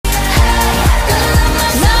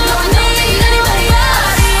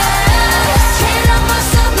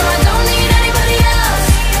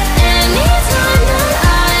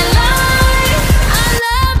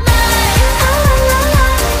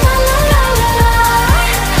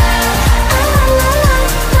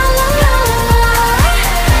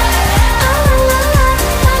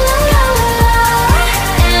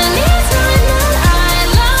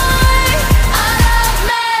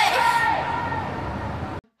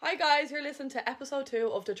Hi guys, you're listening to episode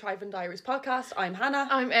 2 of the Thriving Diaries podcast. I'm Hannah.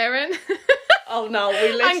 I'm Erin. Oh no, we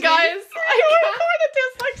literally... And guys, I recorded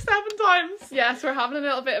this like 7 times. Yes, we're having a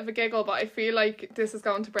little bit of a giggle, but I feel like this is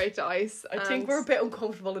going to break the ice. I think we're a bit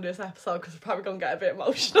uncomfortable in this episode because we're probably going to get a bit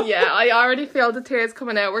emotional. Yeah, I already feel the tears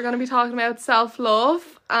coming out. We're going to be talking about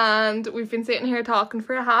self-love, and we've been sitting here talking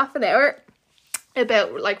for half an hour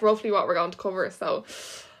about like roughly what we're going to cover. So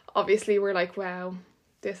obviously we're like, wow,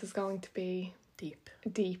 this is going to be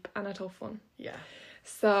deep and a tough one. Yeah.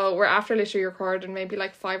 So we're after literally recording maybe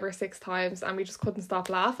like 5 or 6 times and we just couldn't stop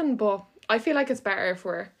laughing, but I feel like it's better if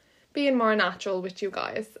we're being more natural with you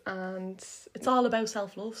guys, and it's all about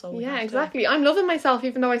self-love, so yeah, exactly. I'm loving myself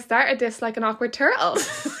even though I started this like an awkward turtle.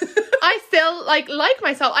 I still like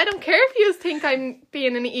myself. I don't care if you think I'm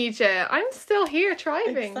being an EJ. I'm still here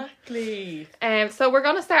thriving. Exactly. So we're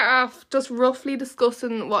gonna start off just roughly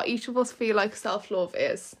discussing what each of us feel like self-love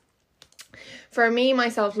is. For me, my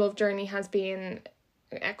self-love journey has been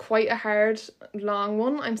quite a hard, long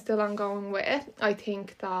one. I'm still ongoing with it. I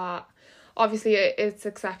think that obviously it's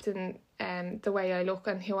accepting the way I look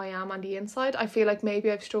and who I am on the inside. I feel like maybe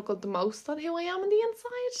I've struggled the most on who I am on the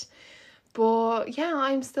inside. But yeah,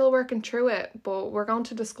 I'm still working through it. But we're going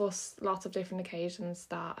to discuss lots of different occasions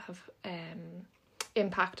that have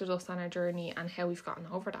impacted us on our journey and how we've gotten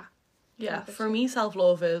over that. Yeah, for me,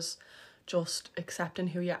 self-love is just accepting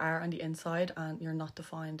who you are on the inside and you're not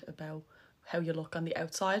defined about how you look on the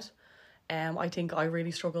outside. I think I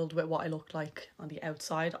really struggled with what I looked like on the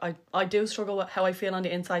outside. I do struggle with how I feel on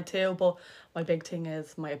the inside too, but my big thing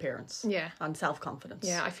is my appearance. Yeah. And self-confidence.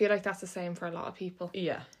 Yeah, I feel like that's the same for a lot of people.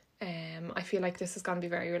 Yeah. I feel like this is going to be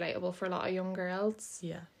very relatable for a lot of young girls.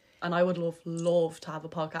 Yeah. And I would love to have a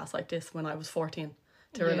podcast like this when I was 14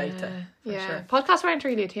 to relate to. Yeah. Sure. Podcasts weren't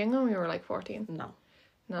really a thing when we were like 14. No.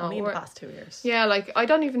 No. Only in the past 2 years. Yeah, like I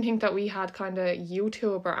don't even think that we had kind of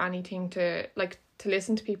YouTube or anything to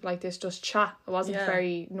listen to people like this just chat. It wasn't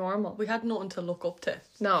very normal. We had nothing to look up to.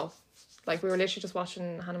 No. Like we were literally just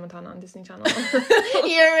watching Hannah Montana on Disney Channel.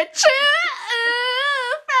 You're a true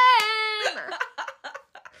friend.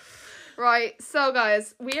 Right, so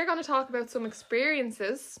guys, we are going to talk about some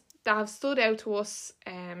experiences that have stood out to us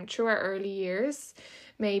through our early years.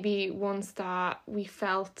 Maybe ones that we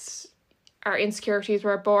felt our insecurities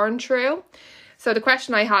were born through. So the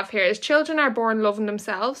question I have here is, children are born loving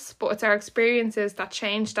themselves, but it's our experiences that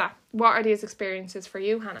change that. What are these experiences for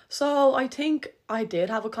you, Hannah? So I think I did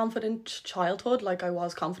have a confident childhood. Like I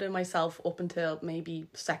was confident in myself up until maybe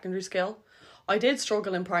secondary school. I did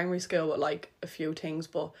struggle in primary school with like a few things,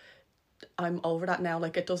 but I'm over that now.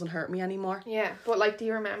 Like it doesn't hurt me anymore. Yeah, but like, do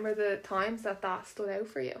you remember the times that stood out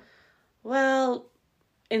for you? Well,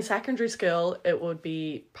 in secondary school, it would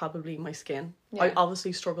be probably my skin. Yeah. I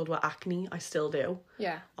obviously struggled with acne. I still do.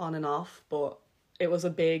 Yeah. On and off, but it was a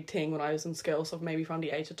big thing when I was in school, so maybe from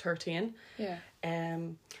the age of 13. Yeah.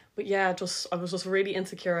 But yeah, I was just really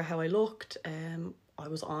insecure at how I looked. I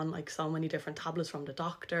was on like so many different tablets from the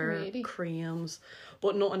doctor, really? Creams,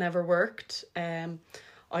 but nothing ever worked.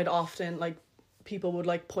 I'd often like people would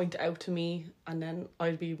like point it out to me, and then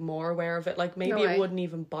I'd be more aware of it. Like maybe it wouldn't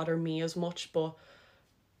even bother me as much, but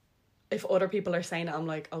if other people are saying it, I'm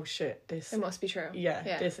like, oh shit, it must be true.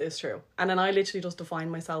 Yeah, this is true. And then I literally just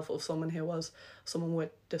defined myself as someone who was someone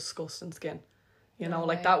with disgusting skin. You know,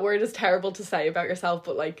 like that word is terrible to say about yourself,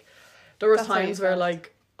 but like there were times where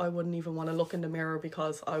like I wouldn't even want to look in the mirror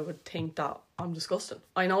because I would think that I'm disgusting.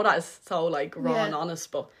 I know that is so like raw and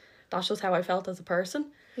honest, but that's just how I felt as a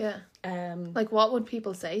person. Yeah. Like what would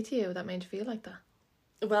people say to you that made you feel like that?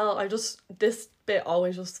 Well, this bit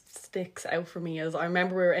always just sticks out for me. As I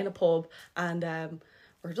remember we were in a pub and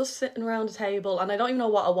we were just sitting around a table, and I don't even know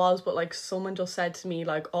what it was, but like someone just said to me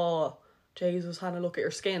like, oh, Jesus, Hannah, look at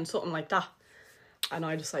your skin, something like that. And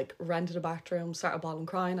I just like ran to the bathroom, started bawling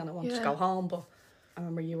crying, and I wanted to go home, but I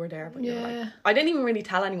remember you were there, but you were like, I didn't even really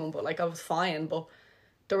tell anyone, but like I was fine, but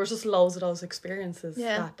there was just loads of those experiences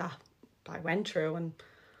that I went through. And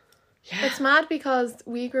it's mad because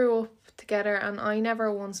we grew up together and I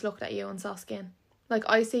never once looked at you and saw skin. Like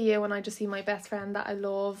I see you and I just see my best friend that I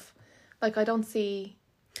love. Like I don't see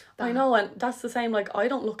that. I know, and that's the same. Like I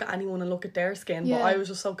don't look at anyone and look at their skin, but I was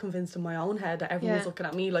just so convinced in my own head that everyone was looking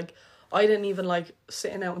at me. Like I didn't even like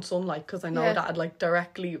sitting out in sunlight because I know that'd like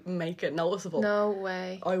directly make it noticeable. No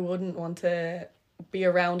way. I wouldn't want to be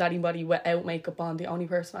around anybody without makeup on. The only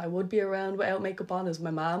person I would be around without makeup on is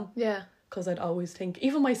my mom. Yeah. Because I'd always think,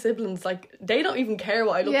 even my siblings, like, they don't even care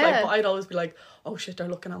what I look like, but I'd always be like, oh shit, they're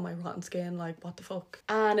looking at my rotten skin, like, what the fuck.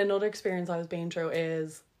 And another experience I was being through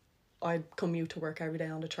is I'd commute to work every day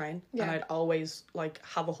on the train, and I'd always, like,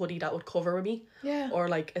 have a hoodie that would cover me, or,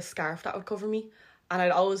 like, a scarf that would cover me, And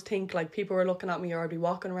I'd always think like people were looking at me, or I'd be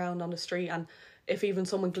walking around on the street, and if even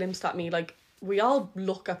someone glimpsed at me, like we all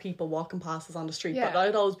look at people walking past us on the street, but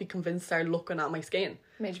I'd always be convinced they're looking at my skin.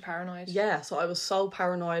 Made you paranoid. Yeah, so I was so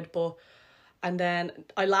paranoid, and then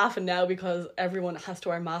I laugh now because everyone has to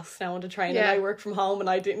wear masks now on the train, and I work from home and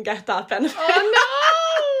I didn't get that benefit. Oh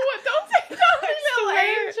no! Don't say that, my little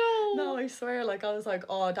angel. No, I swear, like I was like,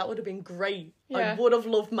 oh, that would have been great. Yeah. I would have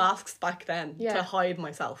loved masks back then Yeah. to hide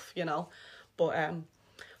myself, you know. But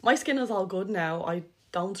my skin is all good now. I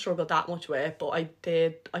don't struggle that much with it, but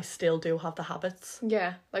I still do have the habits.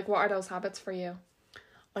 Yeah, like what are those habits for you?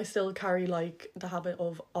 I still carry like the habit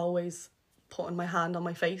of always putting my hand on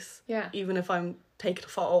my face. Yeah. Even if I'm taking a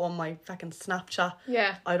photo on my fucking Snapchat.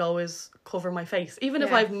 Yeah. I'd always cover my face. Even if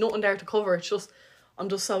Yeah. I have nothing there to cover, it's just, I'm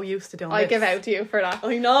just so used to doing I this. give out to you for that.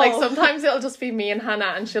 I know. Like sometimes it'll just be me and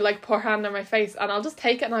Hannah and she'll like put her hand on my face and I'll just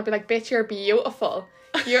take it and I'll be like, bitch, you're beautiful.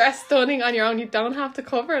 You're stunning on your own. You don't have to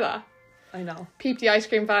cover that. I know. Peep the ice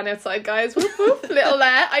cream van outside, guys. Whoop whoop. Little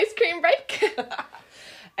ice cream break.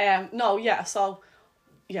 No, yeah, so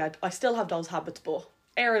yeah, I still have those habits, but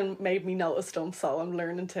Erin made me notice them, so I'm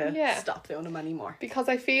learning to stop doing them anymore. Because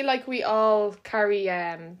I feel like we all carry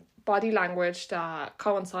body language that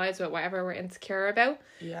coincides with whatever we're insecure about.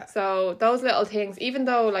 Yeah. So those little things, even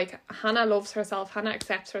though like Hannah loves herself, Hannah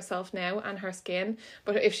accepts herself now and her skin,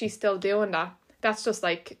 but if she's still doing that, that's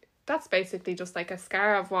basically just like a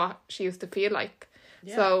scar of what she used to feel like.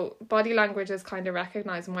 Yeah. So body language is kind of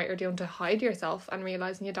recognising what you're doing to hide yourself and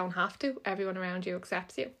realising you don't have to. Everyone around you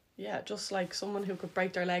accepts you. Yeah, just like someone who could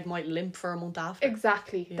break their leg might limp for a month after.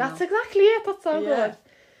 Exactly. That's exactly it. That's so Yeah.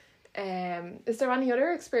 good. Is there any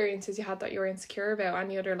other experiences you had that you were insecure about?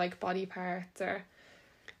 Any other like body parts or?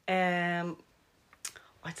 I'd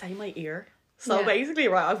say my ear. So basically,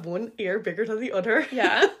 right, I've one ear bigger than the other.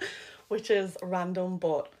 Yeah. Which is random,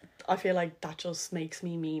 but I feel like that just makes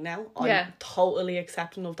me now. I'm Yeah. totally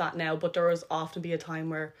accepting of that now, but there was often be a time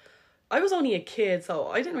where I was only a kid, so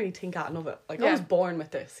I didn't really think anything of it. Like, I was born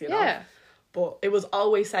with this, you know? Yeah. But it was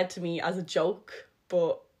always said to me as a joke,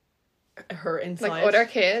 but it hurt inside. Like other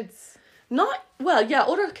kids?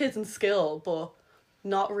 Other kids in school, but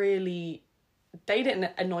not really. They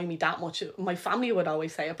didn't annoy me that much. My family would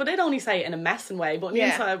always say it, but they'd only say it in a messing way. But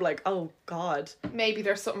inside, I'm like, oh, God. Maybe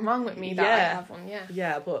there's something wrong with me that I have one, yeah.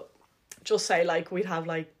 Yeah, but just say, like, we'd have,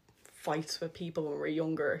 like, fights with people when we were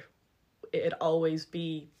younger. It'd always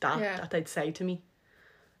be that they'd say to me.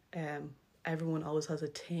 Everyone always has a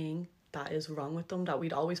thing that is wrong with them that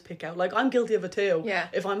we'd always pick out. Like, I'm guilty of it too. Yeah.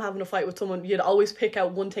 If I'm having a fight with someone, you'd always pick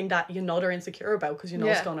out one thing that you know they're insecure about because you know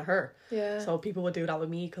it's going to hurt. Yeah. So people would do that with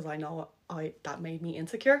me because I know that made me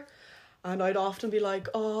insecure. And I'd often be like,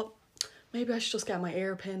 oh, maybe I should just get my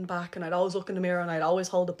ear pinned back. And I'd always look in the mirror and I'd always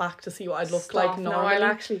hold it back to see what I'd look like normally. No,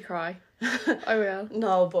 I'll actually cry. I will.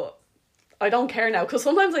 No, but I don't care now because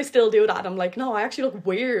sometimes I still do that and I'm like, no, I actually look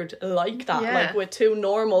weird like that, like with two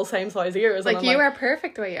normal same size ears. Like, and you are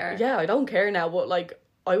perfect the way you are. Yeah, I don't care now, but like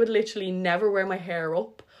I would literally never wear my hair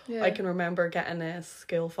up. Yeah. I can remember getting a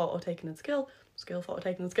skill photo taken in skill.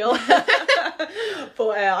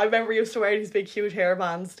 But I remember used to wear these big huge hair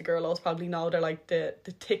bands. The girls probably know they're like the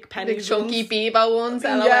thick penny Big chunky ones. Bebo ones,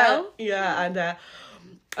 LOL. Yeah, and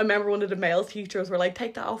I remember one of the male teachers were like,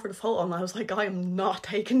 take that off for the photo, and I was like, I am not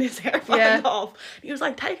taking this hairband off. And he was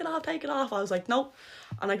like, take it off. I was like, nope.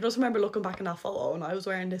 And I just remember looking back in that photo and I was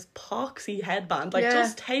wearing this poxy headband. Like,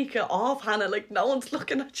 just take it off, Hannah. Like, no one's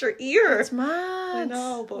looking at your ear. It's mad. I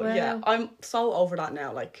know, but yeah, I'm so over that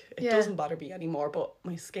now. Like, it doesn't bother me anymore, but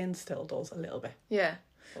my skin still does a little bit. Yeah.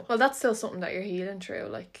 Well, that's still something that you're healing through.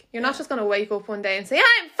 Like, you're not just going to wake up one day and say,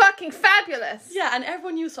 I'm fucking fabulous. Yeah, and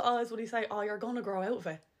everyone used to always would say, oh, you're going to grow out of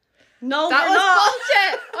it. No, that was not.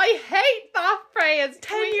 bullshit. I hate that phrase.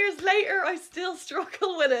 10 years later, I still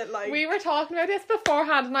struggle with it. Like, we were talking about this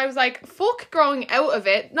beforehand, and I was like, "Fuck growing out of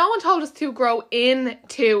it." No one told us to grow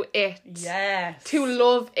into it. Yes. To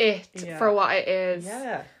love it for what it is.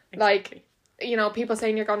 Yeah. Exactly. Like, you know, people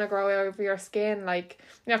saying you're gonna grow out of your skin. Like,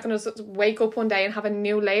 you're not gonna just wake up one day and have a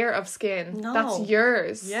new layer of skin. No. That's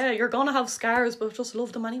yours. Yeah, you're gonna have scars, but just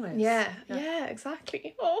love them anyways. Yeah,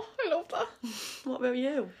 exactly. Oh, I love that. What about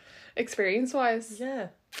you? Experience wise, yeah.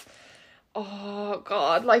 Oh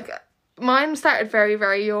God, like mine started very,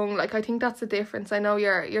 very young. Like, I think that's the difference. I know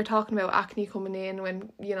you're talking about acne coming in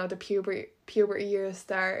when, you know, the puberty years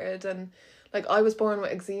started, and like I was born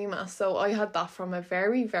with eczema, so I had that from a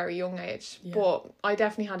very, very young age. Yeah. But I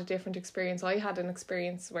definitely had a different experience. I had an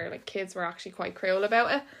experience where like kids were actually quite cruel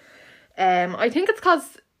about it. I think it's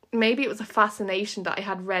because maybe it was a fascination that I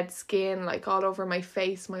had red skin like all over my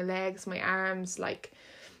face, my legs, my arms, like.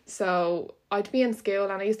 So I'd be in school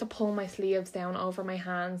and I used to pull my sleeves down over my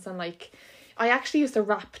hands, and like I actually used to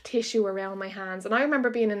wrap tissue around my hands. And I remember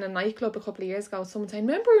being in a nightclub a couple of years ago, someone saying,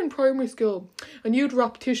 remember in primary school and you'd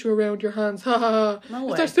wrap tissue around your hands, ha ha ha. No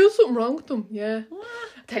Is way. there still something wrong with them? Yeah.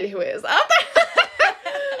 I'll tell you who it is.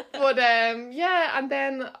 But yeah, and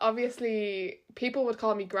then obviously people would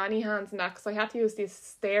call me granny hands and that, because I had to use these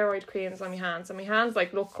steroid creams on my hands, and my hands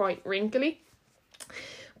like look quite wrinkly.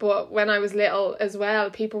 But when I was little as well,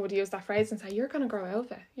 people would use that phrase and say, you're going to grow out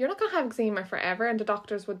of it. You're not going to have eczema forever. And the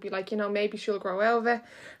doctors would be like, you know, maybe she'll grow out of it.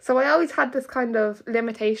 So I always had this kind of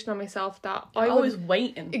limitation on myself that You're always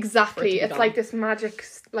waiting. Exactly. It's gone. like this magic,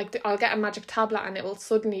 like I'll get a magic tablet and it will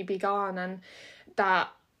suddenly be gone. And that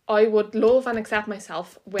I would love and accept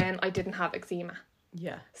myself when I didn't have eczema.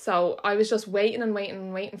 Yeah. So I was just waiting and waiting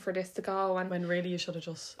and waiting for this to go, and When really you should have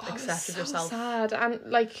just accepted yourself. sad. And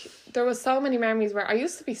like there was so many memories where I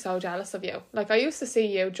used to be so jealous of you. Like I used to see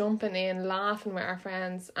you jumping in, laughing with our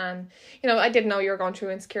friends, and you know, I didn't know you were going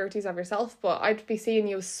through insecurities of yourself, but I'd be seeing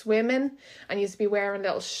you swimming and you used to be wearing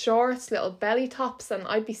little shorts, little belly tops, and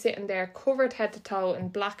I'd be sitting there covered head to toe in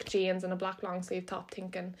black jeans and a black long sleeve top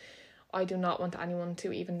thinking, I do not want anyone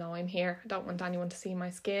to even know I'm here. I don't want anyone to see my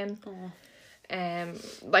skin. Oh.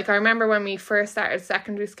 Like I remember when we first started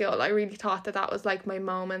secondary school, I really thought that was like my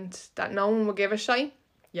moment, that no one would give a shite.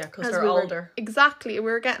 Yeah, because As they're we were- older. Exactly,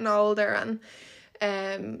 we were getting older,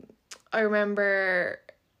 and I remember,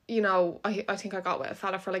 you know, I think I got with a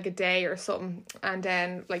fella for like a day or something, and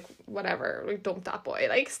then like whatever, we dumped that boy,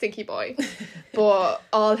 like stinky boy. But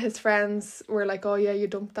all his friends were like, oh yeah, you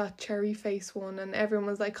dumped that cherry face one, and everyone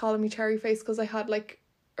was like calling me cherry face because I had like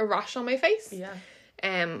a rash on my face. Yeah.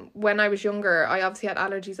 When I was younger, I obviously had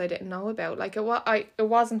allergies I didn't know about. Like it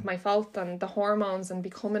wasn't my fault, and the hormones and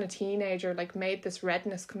becoming a teenager like made this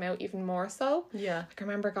redness come out even more so. Yeah. Like I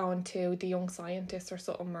remember going to The Young Scientist or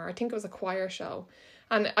something, or I think it was a choir show.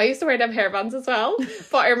 And I used to wear them hairbands as well.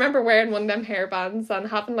 But I remember wearing one of them hairbands and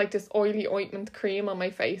having like this oily ointment cream on my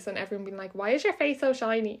face, and everyone being like, why is your face so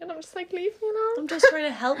shiny? And I'm just like, leave me alone. I'm just trying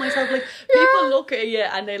to help myself. Like, people look at you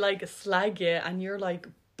and they like slag you, and you're like,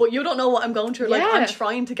 but you don't know what I'm going through. Like, Yeah. I'm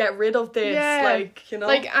trying to get rid of this. Yeah. Like, you know.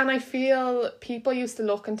 Like, and I feel people used to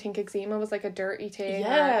look and think eczema was like a dirty thing.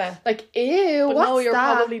 Yeah. Or, like, ew, but what's no, you're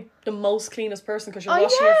that? probably the most cleanest person because you're Oh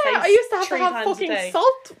washing yeah, your face I used to have 3 to have times a fucking day.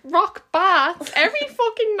 salt rock baths every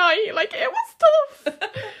fucking night. Like, it was tough.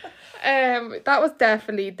 That was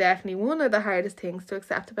definitely one of the hardest things to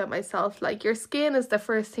accept about myself. Like, your skin is the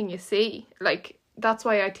first thing you see. Like, that's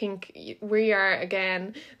why I think we are,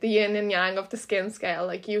 again, the yin and yang of the skin scale.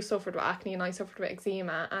 Like, you suffered with acne and I suffered with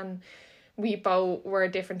eczema, and we both were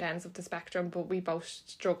at different ends of the spectrum, but we both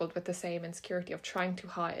struggled with the same insecurity of trying to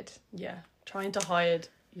hide. Yeah. Trying to hide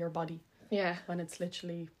your body Yeah. when it's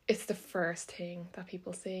literally... It's the first thing that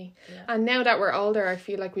people see. Yeah. And now that we're older, I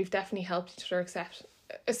feel like we've definitely helped each other accept.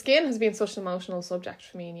 Skin has been such an emotional subject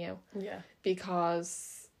for me and you, Yeah.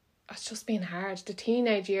 because it's just been hard. The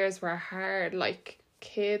teenage years were hard. Like,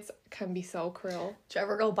 kids can be so cruel. Do you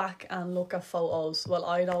ever go back and look at photos? Well,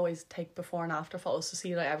 I'd always take before and after photos to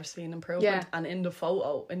see that I ever see an improvement. Yeah. And in the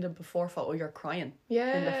before photo, you're crying.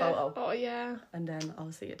 Yeah. In the photo. Oh, yeah. And then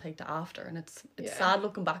obviously you take the after, and it's Yeah. sad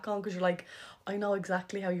looking back on, because you're like, I know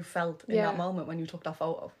exactly how you felt in Yeah. that moment when you took that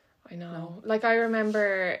photo. I know. Like, I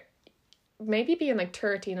remember maybe being like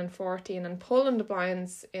 13 and 14 and pulling the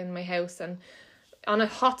blinds in my house, and on a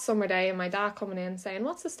hot summer day, and my dad coming in saying,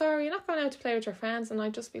 what's the story? You're not going out to play with your friends? And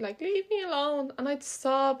I'd just be like, leave me alone. And I'd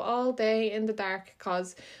sob all day in the dark,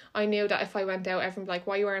 because I knew that if I went out, everyone would be like,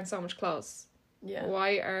 why are you wearing so much clothes? Yeah.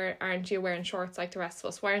 Why aren't you wearing shorts like the rest of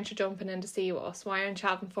us? Why aren't you jumping in to sea with us? Why aren't you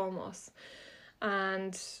having fun with us?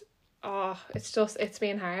 And it's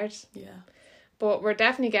been hard. Yeah. But we're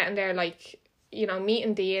definitely getting there. Like, you know,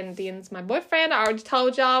 meeting Dean's my boyfriend. I already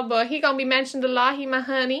told y'all, but he gonna be mentioned a lot. He my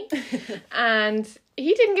honey. And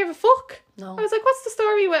he didn't give a fuck. No. I was like, what's the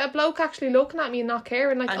story with a bloke actually looking at me and not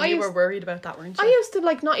caring? Like, And you were worried about that, weren't you? I used to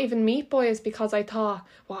like not even meet boys, because I thought,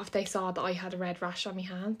 what if they saw that I had a red rash on my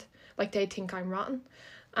hand? Like, they'd think I'm rotten.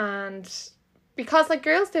 And because like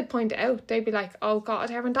girls did point it out, they'd be like, oh god,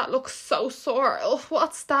 Erin, that looks so sore. Oh,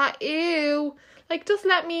 what's that? Ew. Like, just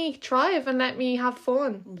let me thrive and let me have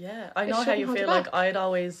fun. Yeah. I It know how shouldn't you hold feel. you Like, back. I'd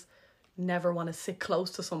always never want to sit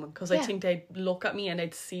close to someone, because I Yeah. think they'd look at me and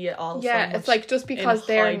they'd see it all so Yeah, much it's like just because in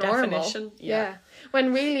they're high normal. definition. Yeah.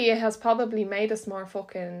 When really it has probably made us more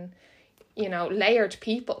fucking, you know, layered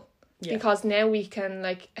people. Yeah. Because now we can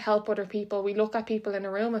like help other people. We look at people in a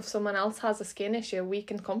room. If someone else has a skin issue, we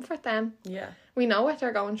can comfort them. Yeah. We know what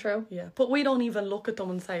they're going through. Yeah. But we don't even look at them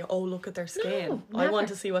and say, oh, look at their skin. I never. want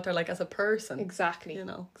to see what they're like as a person. Exactly. You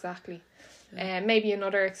know. Exactly. Maybe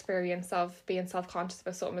another experience of being self-conscious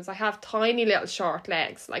about something is I have tiny little short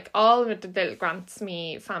legs. Like all of the little Grants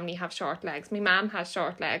me family have short legs. My mum has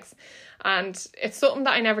short legs, and it's something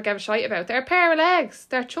that I never give a shite about. They're a pair of legs.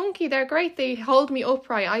 They're chunky. They're great. They hold me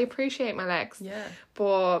upright. I appreciate my legs. Yeah.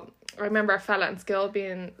 But I remember a fella in school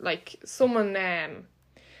being like someone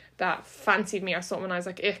that fancied me or something. I was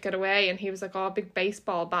like, get away. And he was like, oh, big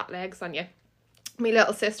baseball bat legs on you. My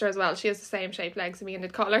little sister as well, she has the same shaped legs as me, and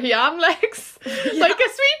they'd call her yam legs. Like a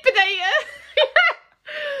sweet potato.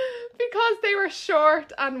 Because they were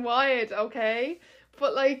short and wide, okay?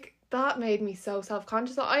 But like, that made me so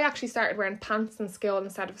self-conscious. I actually started wearing pants in school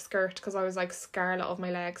instead of a skirt because I was like scarlet of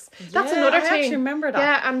my legs. That's another thing. I actually remember that.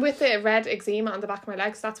 Yeah, and with the red eczema on the back of my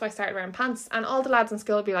legs, that's why I started wearing pants. And all the lads in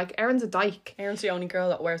school would be like, Erin's a dyke. Erin's the only girl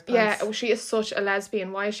that wears pants. Yeah, well, she is such a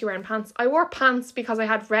lesbian. Why is she wearing pants? I wore pants because I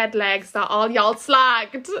had red legs that all y'all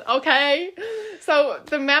slagged, okay? So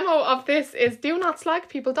the memo of this is, do not slag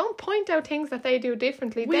people. Don't point out things that they do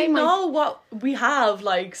differently. We know what we have.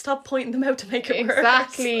 Like, stop pointing them out to make it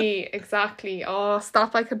worse. Exactly. Oh,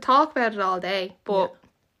 stop. I could talk about it all day. But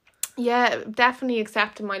yeah, definitely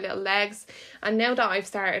accepting my little legs. And now that I've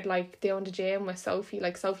started like doing the gym with Sophie,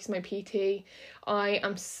 like Sophie's my PT, I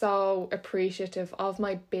am so appreciative of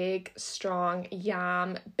my big, strong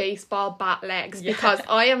yam baseball bat legs, because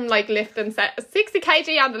I am like lifting 60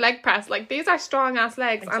 kg on the leg press. Like, these are strong ass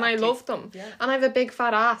legs, and I love them. Yeah. And I have a big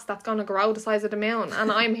fat ass that's gonna grow the size of the moon,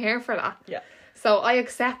 and I'm here for that. Yeah. So I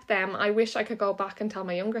accept them. I wish I could go back and tell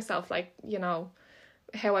my younger self, like, you know,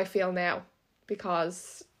 how I feel now,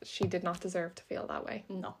 because she did not deserve to feel that way.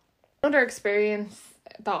 No. Another experience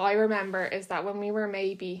that I remember is that when we were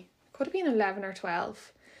maybe, could have been 11 or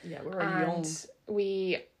 12. Yeah, we were young.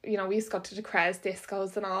 We used to go to the Crez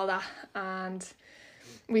discos and all that, and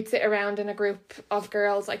we'd sit around in a group of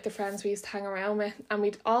girls, like the friends we used to hang around with, and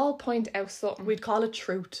we'd all point out something. We'd call it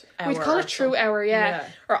truth hour. We'd call it true hour, yeah.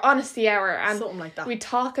 Or honesty hour. And something like that. We'd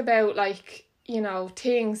talk about, like, you know,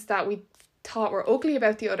 things that we thought were ugly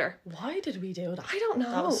about the other. Why did we do that? I don't know.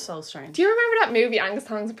 That was so strange. Do you remember that movie, Angus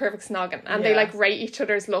Thongs and Perfect Snogging? And they, like, rate each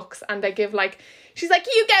other's looks, and they give, like, she's like,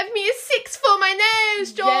 you gave me a 6 for my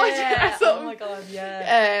nose, George. Yeah. Oh my God,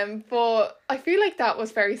 yeah. But I feel like that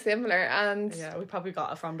was very similar, and yeah, we probably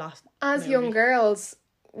got it from that as movie. Young girls,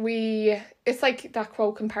 it's like that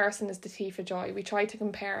quote, comparison is the thief of joy. We try to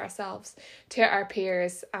compare ourselves to our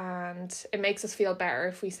peers, and it makes us feel better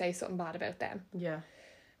if we say something bad about them. Yeah.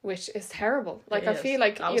 Which is terrible. Like, I feel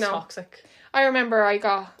like, that was toxic. I remember I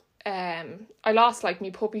got I lost like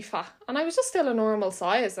me puppy fat, and I was just still a normal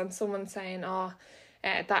size, and someone saying,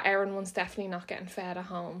 that Erin one's definitely not getting fed at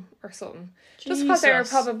home or something. Jesus. Just because they were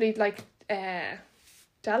probably like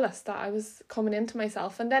jealous that I was coming into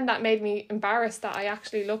myself, and then that made me embarrassed that I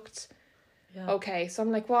actually looked okay. So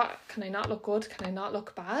I'm like, what? Can I not look good? Can I not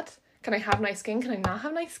look bad? Can I have nice skin? Can I not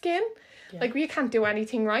have nice skin? Yeah. Like, we can't do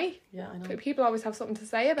anything right. Yeah, I know. People always have something to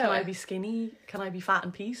say about it. Can I be skinny? Can I be fat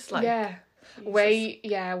in peace? Like, yeah. Jesus.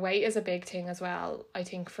 Weight is a big thing as well, I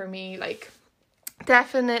think, for me. Like,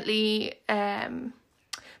 definitely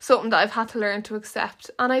something that I've had to learn to accept.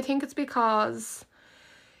 And I think it's because,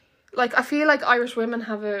 like, I feel like Irish women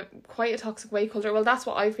have quite a toxic weight culture. Well, that's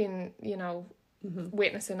what I've been, you know,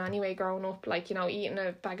 witnessing anyway growing up, like, you know, eating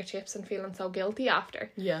a bag of chips and feeling so guilty after.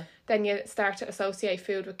 Yeah. Then you start to associate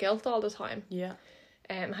food with guilt all the time. Yeah.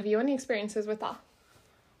 Have you any experiences with that?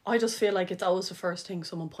 I just feel like it's always the first thing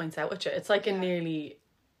someone points out at you. It's like nearly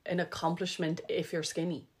an accomplishment if you're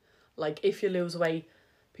skinny. Like, if you lose weight,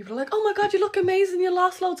 people are like, oh my God, you look amazing, you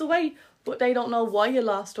lost loads of weight. But they don't know why you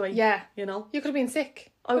lost weight. Yeah. You know? You could have been sick.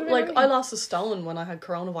 I lost a stone when I had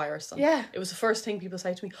coronavirus. Yeah. It was the first thing people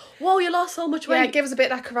say to me, whoa, you lost so much weight. Yeah, give us a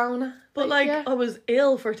bit of that corona. But I was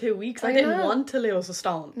ill for 2 weeks. I didn't want to lose a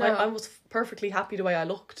stone. No. I was perfectly happy the way I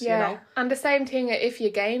looked, you know? And the same thing, if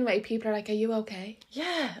you gain weight, people are like, are you okay?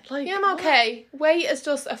 Yeah, like... Yeah, I'm okay. What? Weight is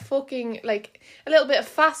just a fucking, like, a little bit of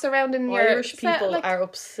fat surrounding your... Irish people are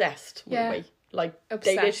obsessed with weight. Like,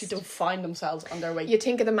 obsessed. They literally define themselves on their weight. You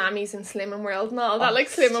think of the mammies in Slimming World and all that, like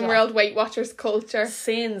Slimming World, Weight Watchers culture.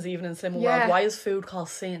 Sins, even in Slimming World. Why is food called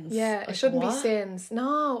sins? Yeah, like, it shouldn't be sins.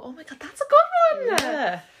 No. Oh my God, that's a good one.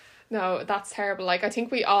 Yeah. No, that's terrible. Like, I think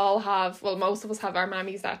we all have, well, most of us have our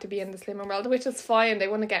mammies that to be in the Slimming World, which is fine. They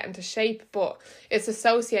want to get into shape, but it's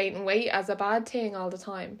associating weight as a bad thing all the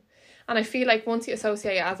time. And I feel like once you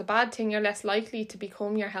associate it as a bad thing, you're less likely to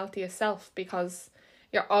become your healthiest self, because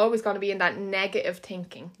you're always going to be in that negative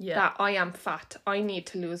thinking that I am fat, I need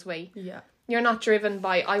to lose weight. Yeah. You're not driven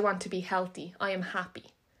by, I want to be healthy, I am happy.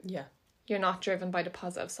 Yeah. You're not driven by the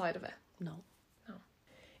positive side of it. No.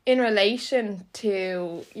 In relation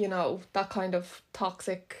to, you know, that kind of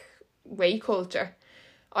toxic weight culture,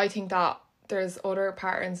 I think that there's other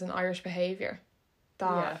patterns in Irish behaviour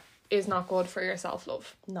that is not good for your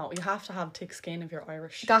self-love. No, you have to have thick skin if you're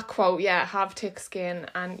Irish. That quote, yeah, have thick skin,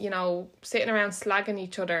 and, you know, sitting around slagging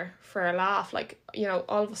each other for a laugh, like, you know,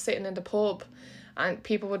 all of us sitting in the pub and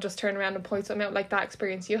people would just turn around and point something out, like that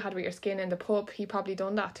experience you had with your skin in the pub. He probably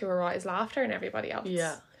done that to arouse laughter in everybody else.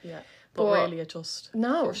 Yeah. But really it just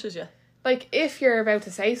pushes you. Like, if you're about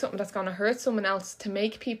to say something that's going to hurt someone else to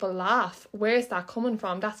make people laugh, where's that coming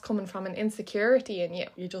from? That's coming from an insecurity in you.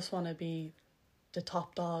 You just want to be the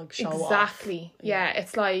top dog, show off. Exactly. Yeah,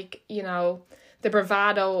 it's like, you know, the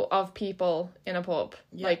bravado of people in a pub.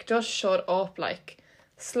 Yeah. Like, just shut up. Like,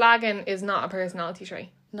 slagging is not a personality trait.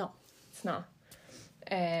 No. It's not.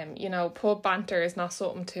 You know, pub banter is not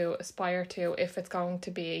something to aspire to if it's going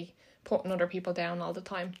to be putting other people down all the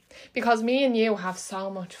time, because me and you have so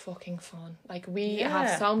much fucking fun. Like, we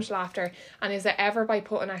have so much laughter, and is it ever by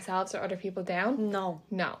putting ourselves or other people down? No,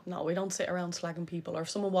 we don't sit around slagging people, or if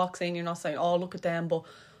someone walks in, you're not saying, oh, look at them, but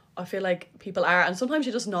I feel like people are, and sometimes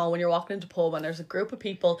you just know when you're walking into a pub and there's a group of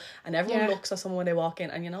people and everyone looks at someone when they walk in,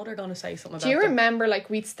 and you know they're going to say something about them. Do you remember, like,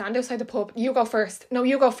 we'd stand outside the pub, you go first, no,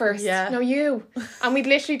 you go first, no, you, and we'd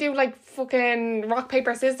literally do like fucking rock,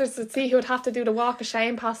 paper, scissors to see who would have to do the walk of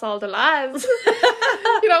shame past all the lads.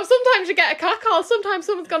 You know, sometimes you get a catcall, sometimes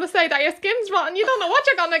someone's going to say that your skin's rotten, you don't know what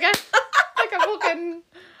you're going to get. Like a fucking...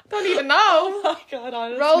 don't even know. Oh my God,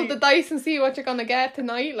 honestly. Roll the dice and see what you're gonna get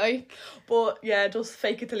tonight, like. But yeah, just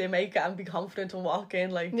fake it till you make it and be confident and walk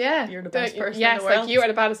in like you're the best person in the world. Yes, like you are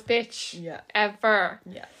the baddest bitch ever.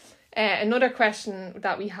 Yeah. Another question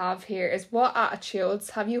that we have here is, what attitudes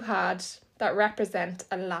have you had that represent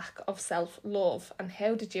a lack of self-love, and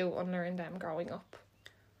how did you unlearn them growing up?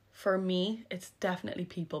 For me, it's definitely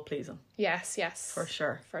people pleasing. Yes. For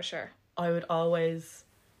sure. I would always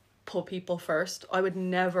put people first. I would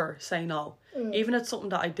never say no. Even if it's something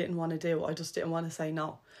that I didn't want to do, I just didn't want to say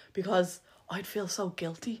no, because I'd feel so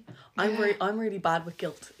guilty. I'm really bad with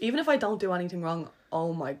guilt. Even if I don't do anything wrong,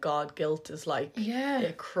 oh my God, guilt is like,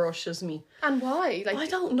 it crushes me. And why? Like, I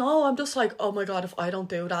don't know. I'm just like, oh my God, if I don't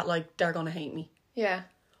do that, like, they're gonna hate me. Yeah.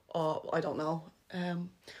 Oh, I don't know.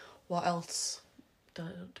 What else do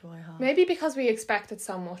I have? Maybe because we expected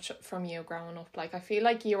so much from you growing up. Like, I feel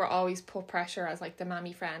like you were always put pressure as like the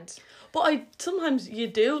mammy friend. But sometimes you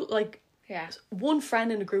do, like, one friend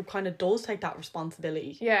in the group kind of does take that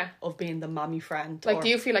responsibility of being the mammy friend. Like, do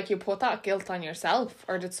you feel like you put that guilt on yourself,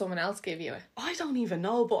 or did someone else give you it? I don't even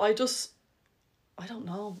know, but I don't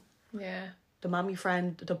know. Yeah. The mammy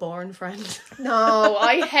friend, the born friend. No,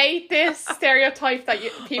 I hate this stereotype that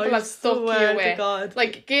people have stuck you with. God.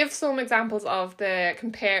 Like, give some examples of the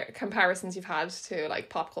comparisons you've had to, like,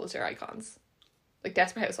 pop culture icons. Like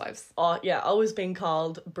Desperate Housewives. Oh, yeah, always being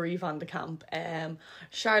called Brie Van de Kamp.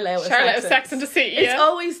 Charlotte of Sex and the City. It's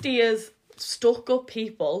always these stuck up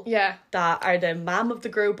people that are the mam of the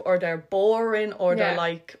group, or they're boring, or they're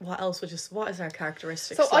like, what is their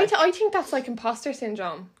characteristics? So like? I think that's like imposter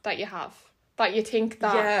syndrome that you have. That you think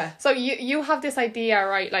that so you have this idea,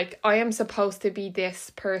 right, like, I am supposed to be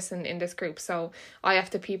this person in this group, so I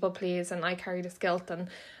have to people please and I carry this guilt and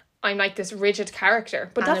I'm like this rigid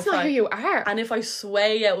character, but that's not who you are. And if I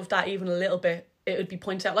sway out of that even a little bit, it would be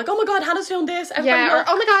pointed out like, oh my God, Hannah's doing this, or oh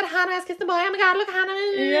my God, Hannah's kissing the boy, oh my God, look at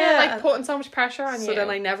Hannah, like putting so much pressure on you. So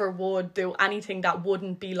then I never would do anything that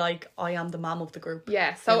wouldn't be like, I am the mom of the group.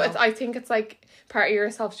 I think it's like part of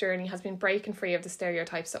your self journey has been breaking free of the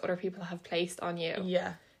stereotypes that other people have placed on you.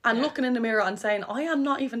 And looking in the mirror and saying, I am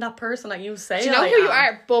not even that person that you say. Do you know who you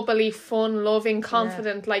are? Bubbly, fun, loving,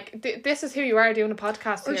 confident. Like, this is who you are doing a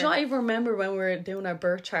podcast here. Do you not even remember when we were doing our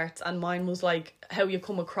birth charts, and mine was like how you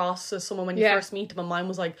come across as someone when you first meet them, and mine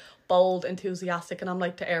was like bold, enthusiastic, and I'm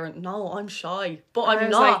like to Erin, no, I'm shy. But I'm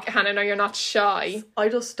not. Like, Hannah, no, you're not shy. I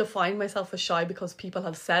just define myself as shy because people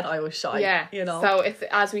have said I was shy. Yeah. You know? So it's,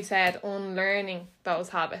 as we said, unlearning those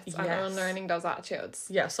habits and unlearning those attitudes.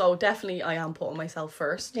 Yeah, so definitely I am putting myself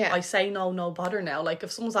first. Yeah. I say no bother now. Like,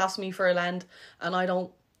 if someone's asked me for a lend and I don't,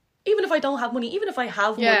 even if I don't have money, even if I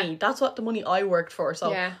have money, that's what the money I worked for.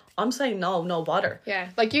 So I'm saying no bother.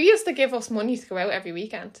 Yeah. Like, you used to give us money to go out every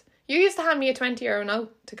weekend. You used to hand me a €20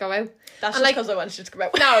 note to go out. That's just because I wanted you to go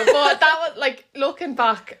out. No, but that was, like, looking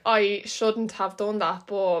back, I shouldn't have done that.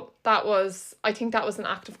 But I think that was an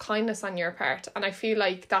act of kindness on your part. And I feel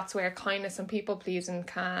like that's where kindness and people pleasing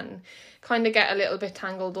can kind of get a little bit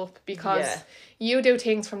tangled up, because you do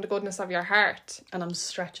things from the goodness of your heart. And I'm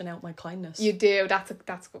stretching out my kindness. You do. That's a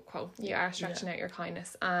good quote. You are stretching out your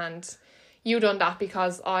kindness. And you done that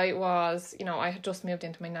because I was, you know, I had just moved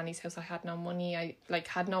into my nanny's house. I had no money. I like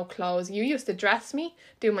had no clothes. You used to dress me,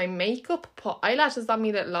 do my makeup, put eyelashes on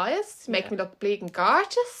me little eyes, make me look bleeding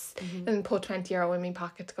gorgeous, and put €20 in my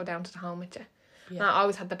pocket to go down to the home with you. Yeah. And I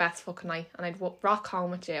always had the best fucking night, and I'd rock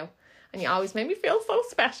home with you. And you always made me feel so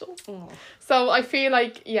special. So I feel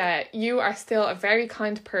like, yeah, you are still a very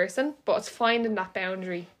kind person, but it's finding that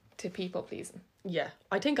boundary to people pleasing. Yeah,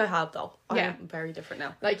 I think I have though. I'm very different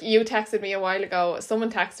now. Like you texted me a while ago,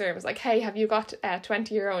 someone texted her and was like, hey, have you got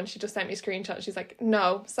 €20? And she just sent me a screenshot. She's like,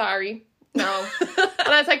 no, sorry. No. And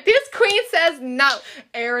I was like, this queen says no.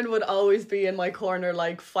 Erin would always be in my corner,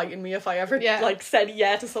 like, fighting me if I ever like said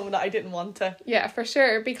yeah to someone that I didn't want to. Yeah, for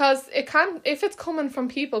sure. Because it can, if it's coming from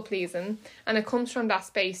people pleasing and it comes from that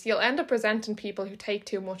space, you'll end up resenting people who take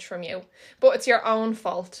too much from you. But it's your own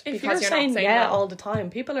fault. If because you're not saying saying yeah no all the time,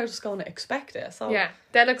 people are just going to expect it. So yeah,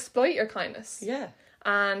 they'll exploit your kindness. Yeah.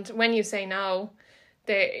 And when you say no,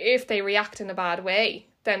 if they react in a bad way,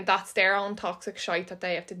 then that's their own toxic shite that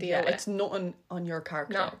they have to deal with. It's nothing on your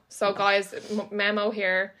character. No. So guys, memo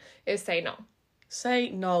here is say no.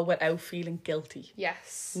 Say no without feeling guilty.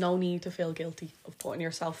 Yes. No need to feel guilty of putting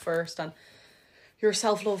yourself first and your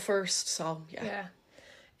self-love first. So yeah.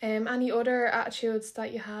 Any other attitudes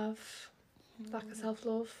that you have? Lack of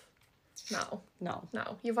self-love? No.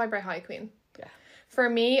 You vibrate high, queen. Yeah. For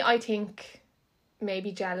me, I think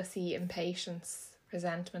maybe jealousy, impatience,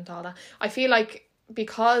 resentment, all that. I feel like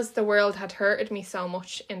because the world had hurted me so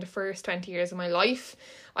much in the first 20 years of my life,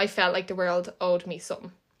 I felt like the world owed me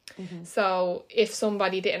something. So if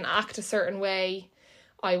somebody didn't act a certain way,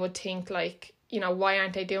 I would think like, you know, why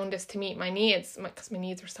aren't they doing this to meet my needs? Because my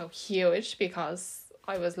needs were so huge because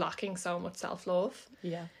I was lacking so much self-love.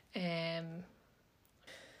 Yeah.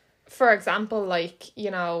 For example, like,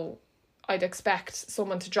 you know, I'd expect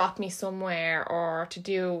someone to drop me somewhere or to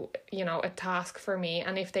do, you know, a task for me.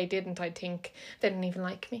 And if they didn't, I'd think they didn't even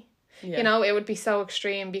like me. Yeah. You know, it would be so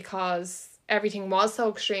extreme because everything was so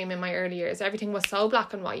extreme in my early years. Everything was so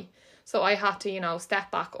black and white. So I had to, you know,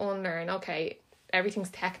 step back, unlearn, okay,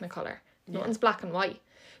 everything's technicolor. Nothing's black and white.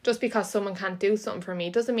 Just because someone can't do something for me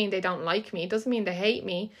doesn't mean they don't like me. Doesn't mean they hate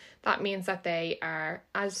me. That means that they are,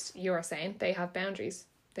 as you were saying, they have boundaries.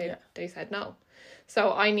 They said no.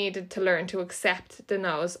 So I needed to learn to accept the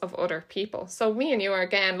no's of other people. So me and you are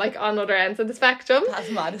again like on other ends of the spectrum. That's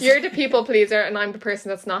modest. You're the people pleaser and I'm the person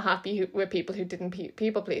that's not happy with people who didn't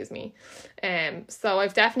people please me. So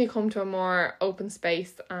I've definitely come to a more open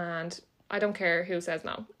space and I don't care who says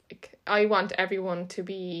no. Like, I want everyone to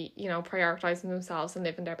be, you know, prioritising themselves and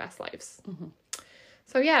living their best lives.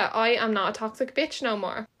 So yeah, I am not a toxic bitch no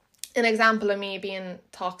more. An example of me being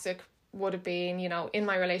toxic would have been, you know, in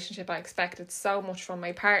my relationship I expected so much from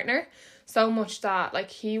my partner, so much that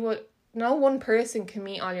like no one person can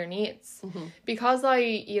meet all your needs. Because I,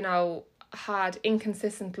 you know, had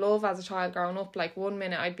inconsistent love as a child growing up, like 1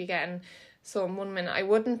 minute I'd be getting some, 1 minute I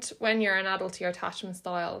wouldn't. When you're an adult, your attachment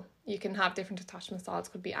style, you can have different attachment styles,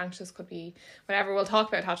 could be anxious, could be whatever. We'll talk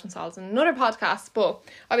about attachment styles in another podcast, but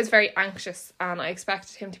I was very anxious and I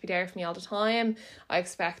expected him to be there for me all the time. I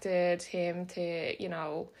expected him to, you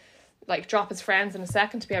know, like drop his friends in a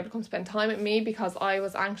second to be able to come spend time with me because I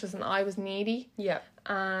was anxious and I was needy. Yeah.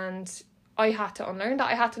 And I had to unlearn that.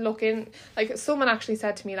 I had to look in, like someone actually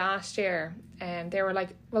said to me last year and they were like,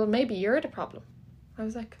 well, maybe you're the problem. I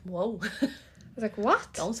was like, whoa. I was like, what?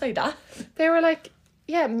 Don't say that. They were like,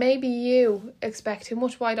 yeah, maybe you expect too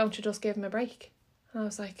much. Why don't you just give him a break? And I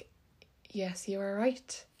was like, yes, you are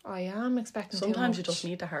right. I am expecting too much. Sometimes you just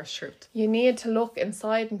need the harsh truth. You need to look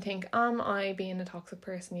inside and think, am I being a toxic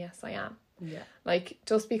person? Yes, I am. Yeah. Like,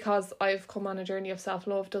 just because I've come on a journey of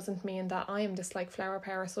self-love doesn't mean that I am this, like, flower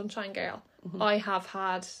power sunshine girl. I have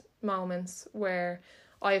had moments where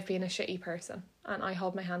I've been a shitty person and I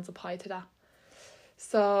hold my hands up high to that.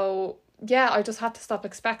 So, yeah, I just had to stop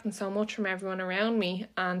expecting so much from everyone around me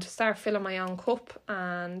and start filling my own cup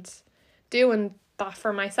and doing that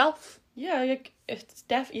for myself. Yeah, like it's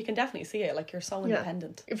you can definitely see it. Like you're so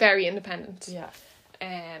independent. Very independent. Yeah.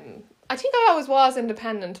 I think I always was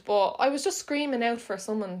independent, but I was just screaming out for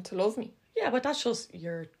someone to love me. Yeah, but that's just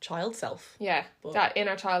your child self. Yeah, but that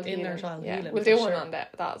inner child healing. Healing. We'll do one on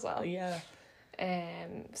that as well. Yeah.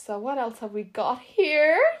 So what else have we got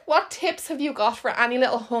here? What tips have you got for any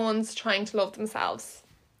little huns trying to love themselves?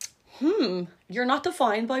 You're not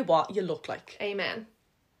defined by what you look like. Amen.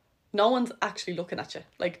 No one's actually looking at you.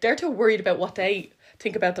 Like, they're too worried about what they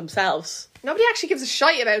think about themselves. Nobody actually gives a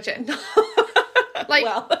shite about you. Like,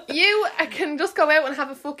 you can just go out and have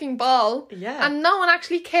a fucking ball. Yeah. And no one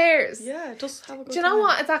actually cares. Yeah, just have a good time. Do you know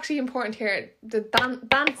what? It's actually important here. The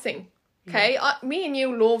dancing. Okay, me and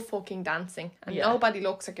you love fucking dancing, and Yeah. nobody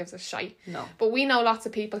looks or gives a shite. No. But we know lots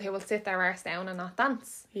of people who will sit their arse down and not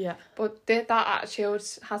dance. Yeah. But that attitude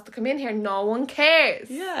has to come in here. No one cares.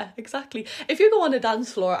 Yeah, exactly. If you go on a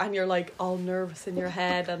dance floor and you're like all nervous in your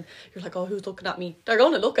head and you're like, oh, who's looking at me? They're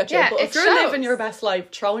going to look at you. Yeah, But if it you're shows. living your best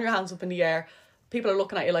life, throwing your hands up in the air, people are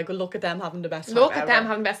looking at you like, well, look at them having the best time Look at ever. them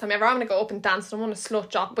having the best time ever. I'm going to go up and dance. I want to slut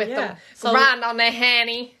jock with Yeah. them. So- Grand on the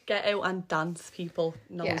henny. Get out and dance, people.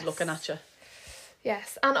 No Yes. one's looking at you.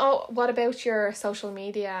 Yes. And what about your social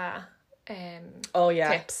media Oh,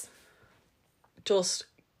 yeah. tips? Just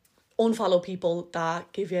unfollow people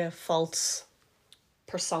that give you a false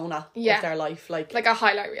persona Yeah. of their life. Like, Like a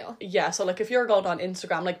highlight reel. yeah, so like if you're going on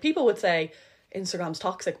Instagram, like people would say Instagram's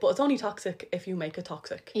toxic, but it's only toxic if you make it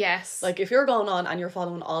toxic. Yes. Like if you're going on and you're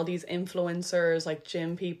following all these influencers, like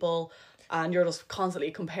gym people, and you're just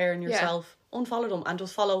constantly comparing yourself, unfollow them and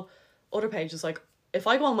just follow other pages. Like if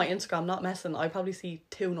I go on my Instagram, not messing, I probably see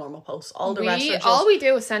 2 normal posts. All the rest are just... all we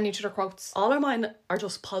do is send each other quotes. all of mine are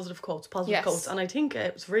just positive quotes, Yes. quotes, and I think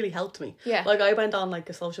it's really helped me. Yeah. Like I went on like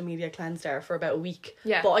a social media cleanse there for about a week.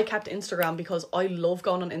 Yeah. But I kept Instagram because I love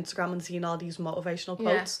going on Instagram and seeing all these motivational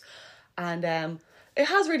quotes. And it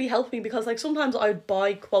has really helped me because like sometimes I'd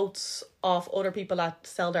buy quotes off other people that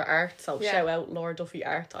sell their art. So Yeah. shout out Laura Duffy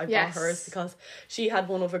Art. I Yes. bought hers because she had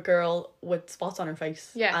one of a girl with spots on her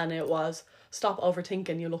face. Yeah. And it was, stop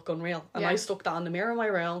overthinking, you look unreal. And Yeah. I stuck that on the mirror in my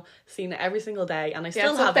room, seen it every single day, and I Yeah, still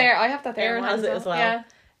it's have up there. it. I have that there. Erin mine has it as well. Yeah.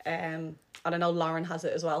 And I know Lauren has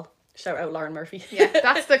it as well. Shout out Lauren Murphy. Yeah,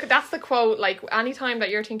 that's the quote. Like anytime that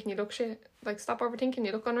you're thinking you look shit, like stop overthinking,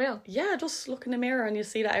 you look unreal. Yeah, just look in the mirror and you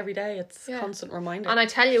see that every day. It's a Yeah. constant reminder. And I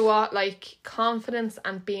tell you what, like confidence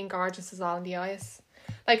and being gorgeous is all in the eyes.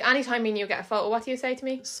 Like anytime me and you get a photo, what do you say to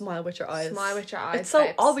me? Smile with your eyes. Smile with your eyes. It's so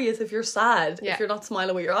babes. obvious if you're sad, Yeah. if you're not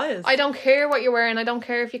smiling with your eyes. I don't care what you're wearing. I don't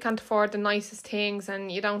care if you can't afford the nicest things and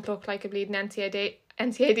you don't look like a bleeding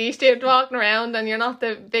NCAD student walking around and you're not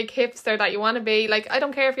the big hipster that you want to be. Like, I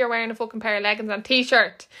don't care if you're wearing a fucking pair of leggings and a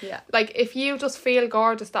t-shirt. Yeah. Like, if you just feel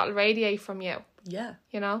gorgeous, that'll radiate from you, Yeah,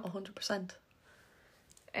 you know? 100%.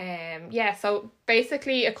 Yeah, so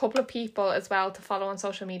basically a couple of people as well to follow on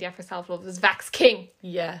social media for self-love is Vex King.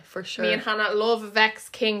 Yeah, for sure. Me and Hannah love Vex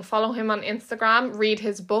King. Follow him on Instagram. Read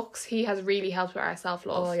his books. He has really helped with our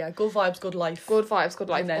self-love. Oh yeah, good vibes, good life. Good vibes, good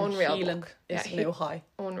life. And then Unreal healing book. is Yeah, new high.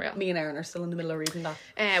 unreal. Me and Erin are still in the middle of reading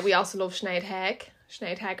that. We also love Sinead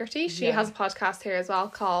Haggerty. She Yeah. has a podcast here as well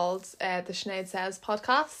called the Sinead Says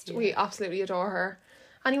podcast. Yeah. We absolutely adore her.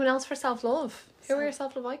 Anyone else for self-love? Who are your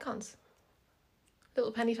self-love icons?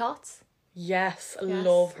 Little Penny Tots. Yes, Yes,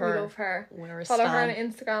 love her. We love her. We're a Follow her on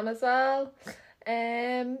stan. Instagram as well.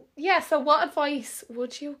 Yeah, so what advice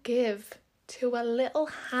would you give to a little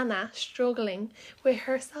Hannah struggling with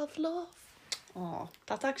her self-love? Oh,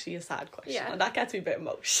 that's actually a sad question. Yeah. And that gets me a bit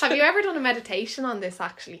emotional. Have you ever done a meditation on this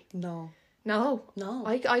actually? No. No. No.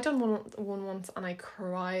 I done one once and I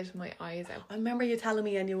cried my eyes out. I remember you telling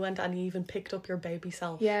me and you went and you even picked up your baby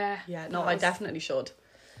self. Yeah. Yeah, no, That I was- definitely should.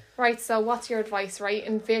 Right, so what's your advice, right?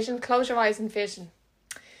 Envision, close your eyes, envision.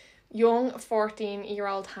 Young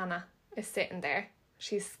 14-year-old Hannah is sitting there.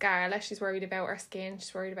 She's scarlet, she's worried about her skin,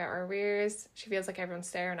 she's worried about her ears. She feels like everyone's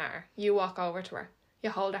staring at her. You walk over to her.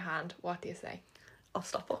 You hold her hand. What do you say? I'll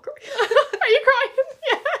stop crying. Are you crying?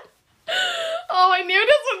 Yeah. Oh, I knew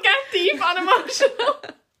this would get deep and emotional.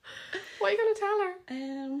 What are you going to tell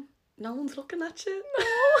her? No one's looking at you.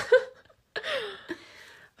 No.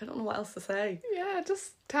 I don't know what else to say. Yeah,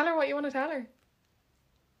 just tell her what you want to tell her.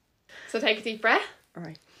 So take a deep breath. All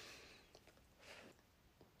right.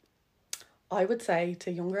 I would say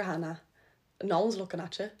to younger Hannah, no one's looking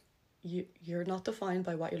at you. You're not defined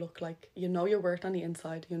by what you look like. You know your worth on the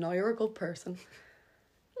inside. You know you're a good person.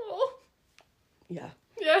 Oh. Yeah.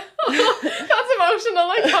 Yeah. That's emotional.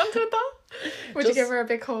 I can't with that. Would you Just- give her a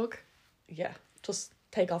big hug? Yeah. Just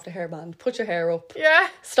take off the hairband. Put your hair up. Yeah.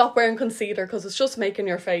 Stop wearing concealer because it's just making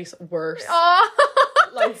your face worse. Oh,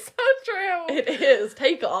 Like- that's so true. It is.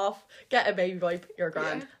 Take it off. Get a baby wipe. You're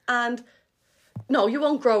grand. And no, you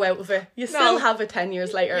won't grow out of it. You still have it 10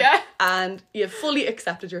 years later. Yeah. And you've fully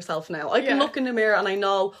accepted yourself now. I can Yeah. look in the mirror and I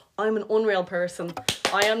know I'm an unreal person.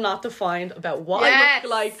 I am not defined about what I Yes.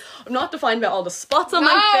 look like. I'm not defined about all the spots on No.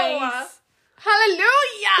 my face.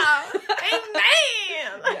 Hallelujah.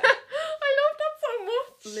 Amen. Yeah. I love that so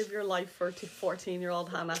much. Live your life for 14-year-old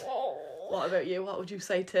Hannah. Oh. What about you? What would you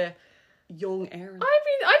say to young Erin?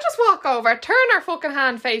 I just walk over, turn her fucking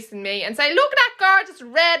hand facing me and say, look at that gorgeous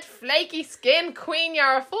red flaky skin queen,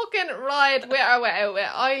 you're a fucking ride with or without it.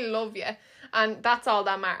 I love you. And that's all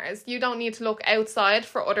that matters. You don't need to look outside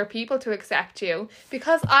for other people to accept you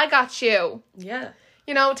because I got you. Yeah.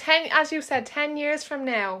 You know, 10, as you said, 10 years from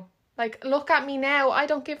now, like, look at me now. I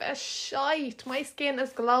don't give a shite. My skin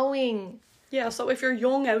is glowing. Yeah, so if you're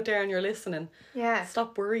young out there and you're listening, Yeah.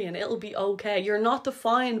 stop worrying. It'll be okay. You're not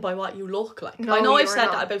defined by what you look like. No, I know I've you're said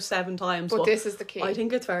not. that about 7 times, But this is the key. I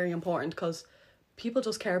think it's very important because people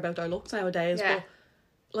just care about their looks nowadays. Yeah. But,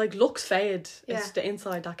 like, looks fade. Yeah. It's the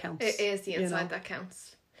inside that counts. It is the you inside know? that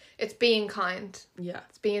counts. It's being kind. Yeah,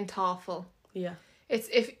 It's being thoughtful. yeah. It's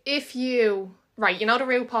if you... Right, you know the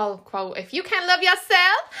RuPaul quote, if you can't love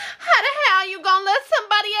yourself, how the hell are you gonna love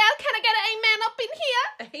somebody else? Can I get an amen up in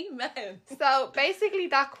here? Amen. So basically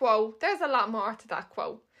that quote, there's a lot more to that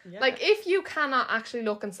quote. Yeah. Like, if you cannot actually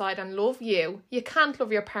look inside and love you can't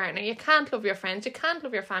love your partner, you can't love your friends, you can't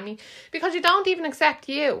love your family, because you don't even accept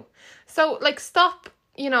you. So, like, stop,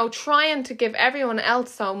 you know, trying to give everyone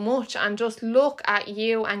else so much and just look at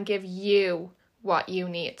you and give you what you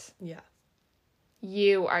need. Yeah.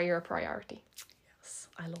 You are your priority. Yes,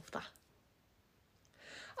 I love that.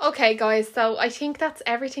 Okay, guys, so I think that's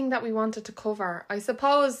everything that we wanted to cover. I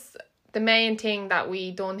suppose the main thing that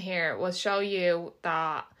we done here was show you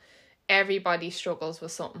that everybody struggles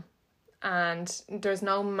with something. And there's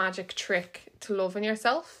no magic trick to loving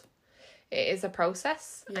yourself. It is a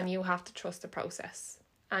process, and you have to trust the process.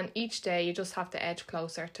 And each day you just have to edge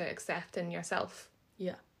closer to accepting yourself.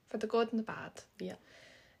 Yeah. For the good and the bad. Yeah.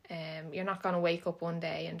 You're not going to wake up one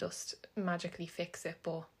day and just magically fix it,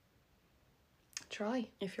 but try.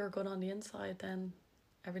 If you're good on the inside, then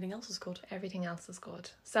everything else is good. Everything else is good.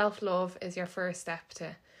 Self-love is your first step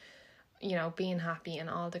to, you know, being happy and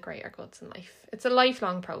all the greater goods in life. It's a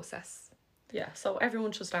lifelong process. Yeah, so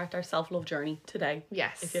everyone should start their self-love journey today.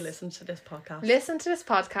 Yes. If you listen to this podcast. Listen to this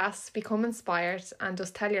podcast, become inspired, and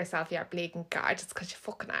just tell yourself you're bleeding gorgeous because you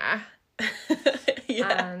fucking are.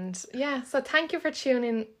 Yeah. And yeah, so thank you for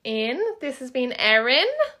tuning in. This has been Erin.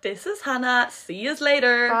 This is Hannah. See you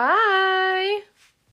later. Bye.